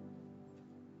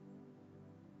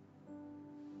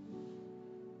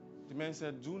 The man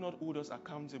said, do not hold us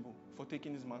accountable for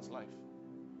taking this man's life.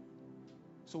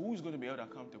 So who is going to be held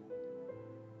accountable?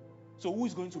 So who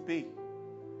is going to pay?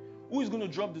 Who is going to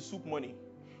drop the soup money?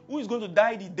 Who is going to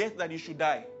die the death that he should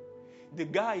die? The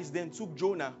guys then took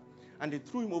Jonah and they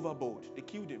threw him overboard. They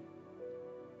killed him.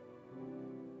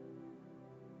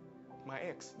 My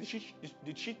ex,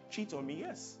 did she cheat on me?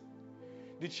 Yes.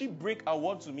 Did she break her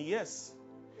word to me? Yes.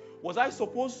 Was I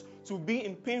supposed to be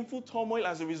in painful turmoil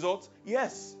as a result?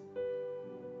 Yes.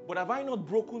 But have I not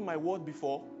broken my word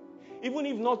before? Even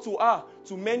if not to her,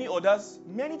 to many others,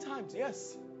 many times,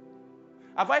 yes.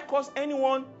 Have I caused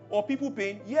anyone or people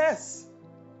pain? Yes.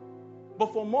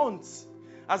 But for months,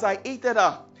 as I hated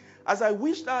her, as I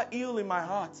wished her ill in my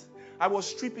heart, I was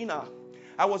stripping her.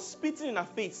 I was spitting in her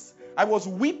face. I was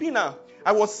whipping her.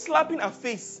 I was slapping her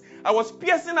face. I was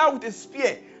piercing her with a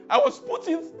spear. I was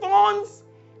putting thorns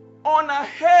on her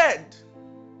head.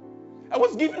 I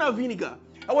was giving her vinegar.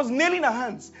 I was nailing her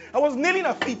hands. I was nailing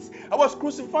her feet. I was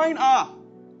crucifying her.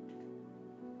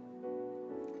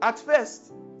 At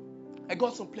first, I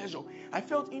got some pleasure. I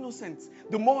felt innocent.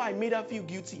 The more I made her feel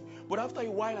guilty. But after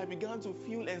a while, I began to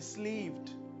feel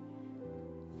enslaved.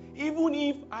 Even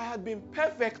if I had been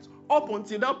perfect up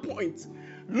until that point,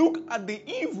 look at the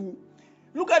evil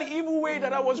Look at the evil way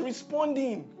that I was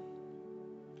responding.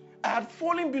 I had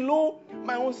fallen below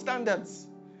my own standards.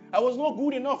 I was not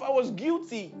good enough. I was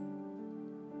guilty.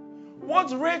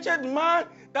 What wretched man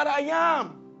that I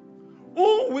am!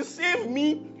 Who will save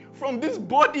me from this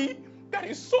body that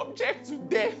is subject to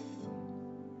death?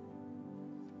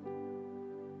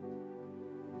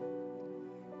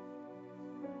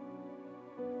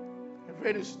 I've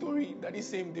read a story that this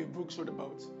same Dave Brooks wrote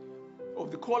about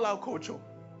of the call-out culture.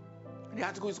 The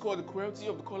article is called The Cruelty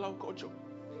of the Call-Out Culture.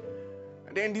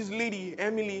 And then this lady,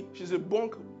 Emily, she's a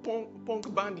punk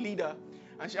band leader.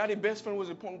 And she had a best friend who was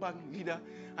a punk band leader.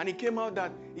 And it came out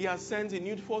that he had sent a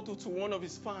nude photo to one of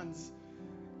his fans.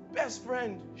 Best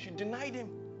friend, she denied him.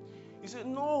 He said,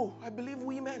 no, I believe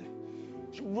women.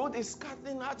 She wrote a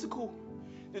scathing article.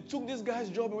 They took this guy's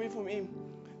job away from him.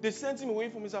 They sent him away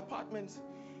from his apartment.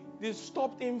 They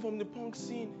stopped him from the punk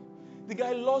scene. The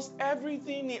guy lost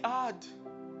everything he had.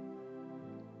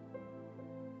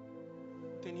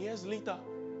 10 years later,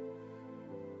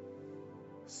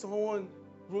 someone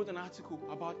wrote an article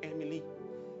about Emily.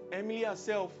 Emily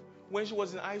herself, when she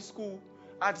was in high school,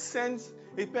 had sent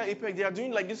a pair. They are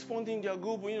doing like this fun thing in their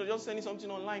group, just sending something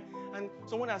online. And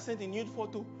someone had sent a nude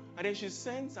photo. And then she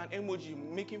sent an emoji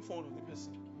making fun of the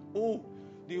person. Oh,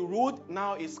 they wrote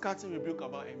now a scathing rebuke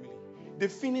about Emily. They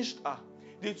finished her.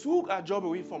 They took her job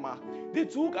away from her. They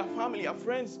took her family, her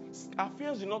friends. Her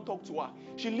friends did not talk to her.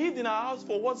 She lived in her house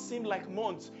for what seemed like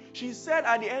months. She said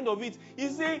at the end of it, he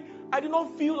said, I do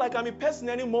not feel like I'm a person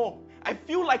anymore. I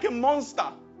feel like a monster.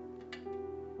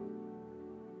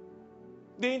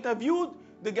 They interviewed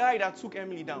the guy that took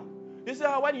Emily down. They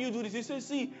said, why do you do this? He said,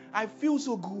 see, I feel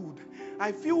so good.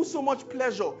 I feel so much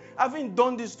pleasure having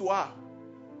done this to her.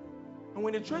 And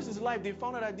when they traced his life, they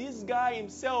found out that this guy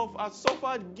himself has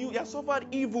suffered guilt, he has suffered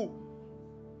evil.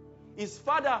 His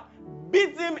father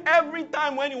beat him every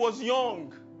time when he was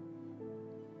young.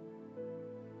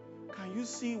 Can you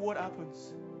see what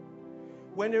happens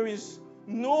when there is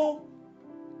no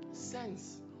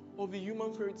sense of the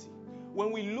human frailty?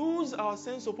 When we lose our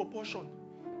sense of proportion,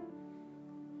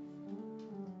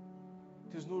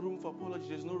 there's no room for apology,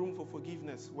 there's no room for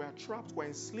forgiveness. We are trapped, we're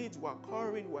enslaved, we're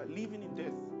cowering, we're living in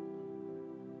death.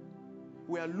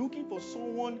 We are looking for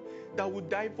someone that will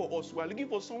die for us. We are looking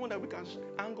for someone that we can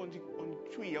hang on the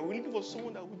tree. And we're looking for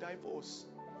someone that will die for us.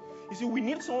 You see, we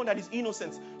need someone that is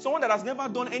innocent. Someone that has never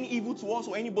done any evil to us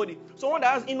or anybody. Someone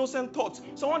that has innocent thoughts.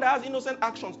 Someone that has innocent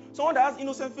actions. Someone that has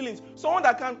innocent feelings. Someone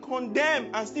that can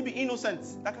condemn and still be innocent.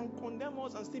 That can condemn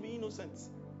us and still be innocent.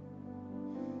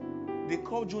 They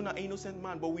called Jonah an innocent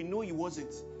man, but we know he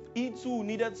wasn't. He too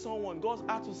needed someone. God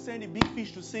had to send a big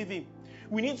fish to save him.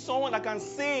 We need someone that can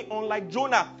say, unlike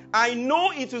Jonah, I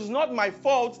know it is not my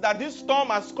fault that this storm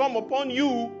has come upon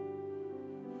you.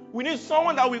 We need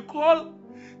someone that we can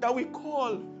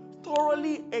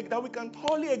thoroughly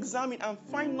examine and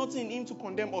find nothing in him to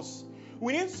condemn us.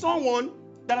 We need someone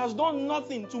that has done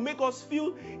nothing to make us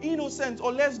feel innocent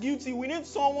or less guilty. We need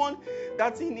someone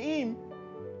that in him,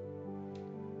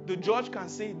 the judge can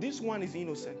say, this one is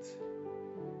innocent.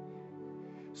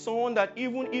 Someone that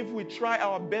even if we try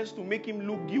our best to make him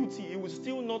look guilty, he will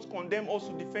still not condemn us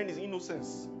to defend his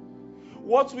innocence.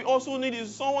 What we also need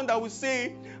is someone that will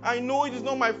say, I know it is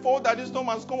not my fault that this storm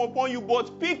has come upon you,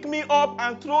 but pick me up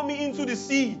and throw me into the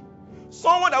sea.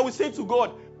 Someone that will say to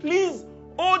God, please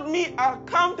hold me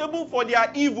accountable for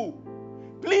their evil.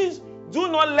 Please do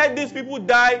not let these people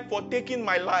die for taking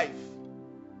my life.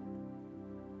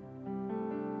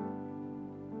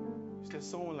 Is there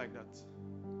someone like that?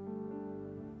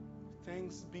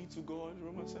 Thanks be to God.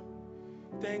 Romans 7.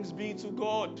 Thanks be to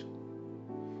God.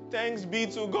 Thanks be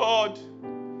to God.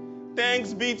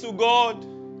 Thanks be to God.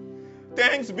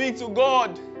 Thanks be to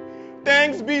God.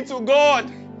 Thanks be to God.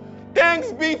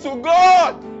 Thanks be to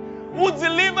God who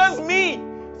delivers me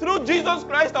through Jesus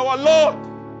Christ our Lord.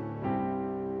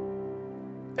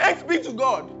 Thanks be to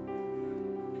God.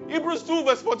 Hebrews 2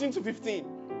 verse 14 to 15.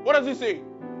 What does it say?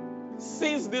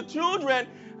 Since the children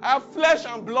have flesh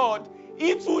and blood,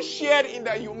 he too shared in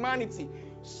their humanity,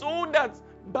 so that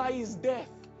by his death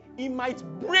he might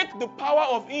break the power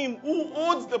of him who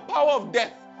holds the power of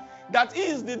death, that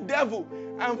is the devil,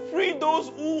 and free those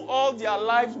who all their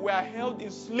lives were held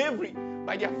in slavery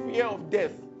by their fear of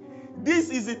death. This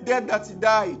is the death that he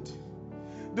died.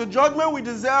 The judgment we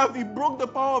deserve, he broke the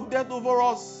power of death over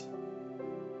us.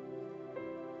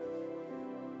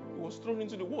 He was thrown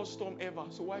into the worst storm ever,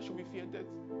 so why should we fear death?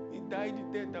 He died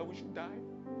the death that we should die.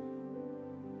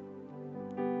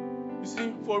 You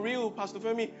see, for real, Pastor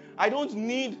Femi, I don't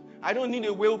need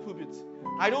a whale pulpit.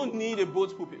 I don't need a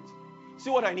boat pulpit.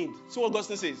 See what I need. See what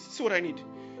Augustine says. See what I need.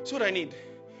 See what I need.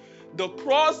 The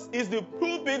cross is the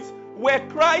pulpit where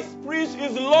Christ preached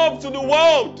his love to the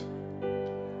world.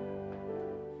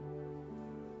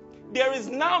 There is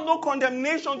now no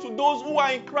condemnation to those who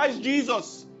are in Christ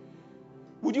Jesus.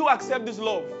 Would you accept this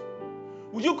love?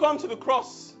 Would you come to the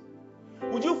cross?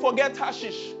 Would you forget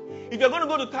Tarshish? If you're going to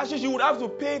go to Tarshish, you would have to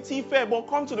pay tea fare, but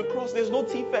come to the cross, there's no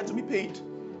tea fare to be paid.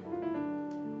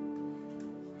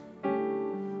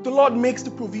 The Lord makes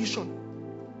the provision.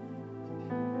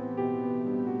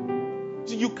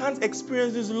 So you can't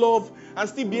experience this love and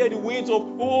still bear the weight of,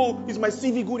 oh, is my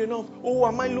CV good enough? Oh,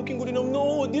 am I looking good enough?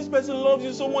 No, this person loves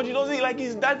you so much. He doesn't like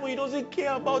he's died for you. He doesn't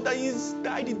care about that. He's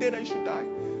died the day that he should die.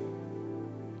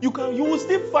 You will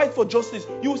still fight for justice.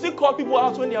 You will still call people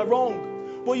out when they are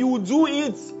wrong. But you will do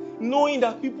it knowing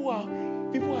that people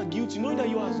are guilty, knowing that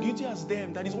you are as guilty as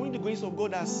them, that it's only the grace of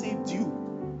God that has saved you.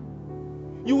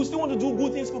 You will still want to do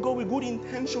good things for God with good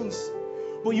intentions.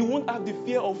 But you won't have the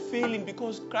fear of failing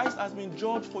because Christ has been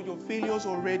judged for your failures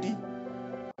already.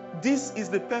 This is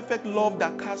the perfect love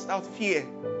that casts out fear.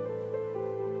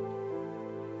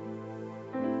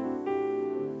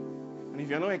 And if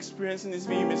you're not experiencing this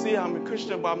fear, you may say, I'm a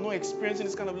Christian, but I'm not experiencing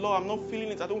this kind of love. I'm not feeling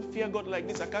it. I don't fear God like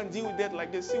this. I can't deal with that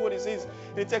like this. See what it says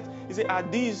in the text. It says,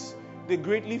 at these, they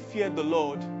greatly feared the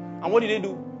Lord. And what did they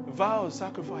do? Vows,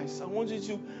 sacrifice. I want you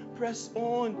to press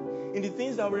on in the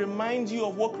things that will remind you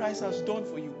of what Christ has done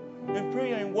for you. In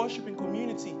prayer, in worship, in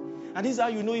community. And this is how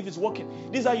you know if it's working.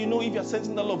 This is how you know if you're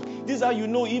sensing the love. This is how you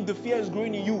know if the fear is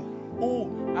growing in you.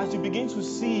 Oh, as you begin to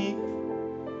see,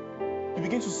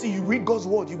 you read God's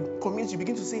word, you commit, you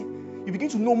begin to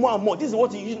know more and more. This is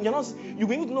what you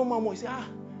begin to know more and more. You say, I'm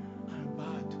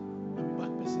bad. I'm a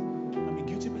bad person. I'm a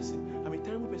guilty person. I'm a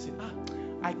terrible person.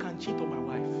 I can cheat on my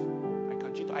wife. I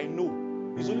can cheat. I know.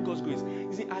 It's only God's grace.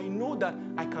 You see, I know that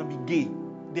I can be gay.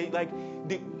 They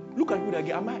look at people that are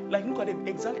gay. Look at them.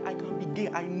 Exactly, I can be gay.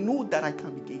 I know that I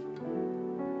can be gay.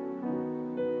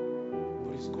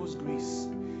 But it's God's grace.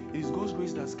 It is God's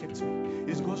grace that has kept me. It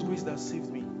is God's grace that saved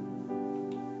me.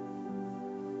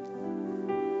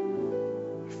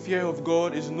 Fear of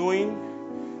God is knowing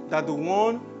that the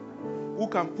one who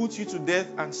can put you to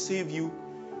death and save you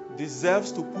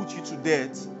deserves to put you to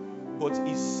death, but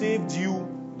he saved you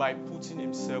by putting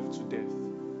himself to death.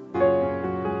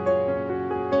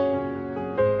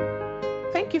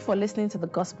 Thank you for listening to the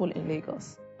Gospel in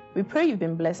Lagos. We pray you've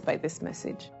been blessed by this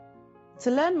message.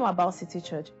 To learn more about City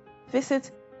Church,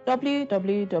 visit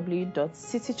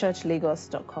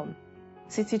www.citychurchlagos.com.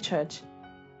 City Church.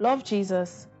 Love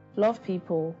Jesus, love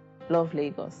people, love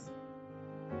Lagos.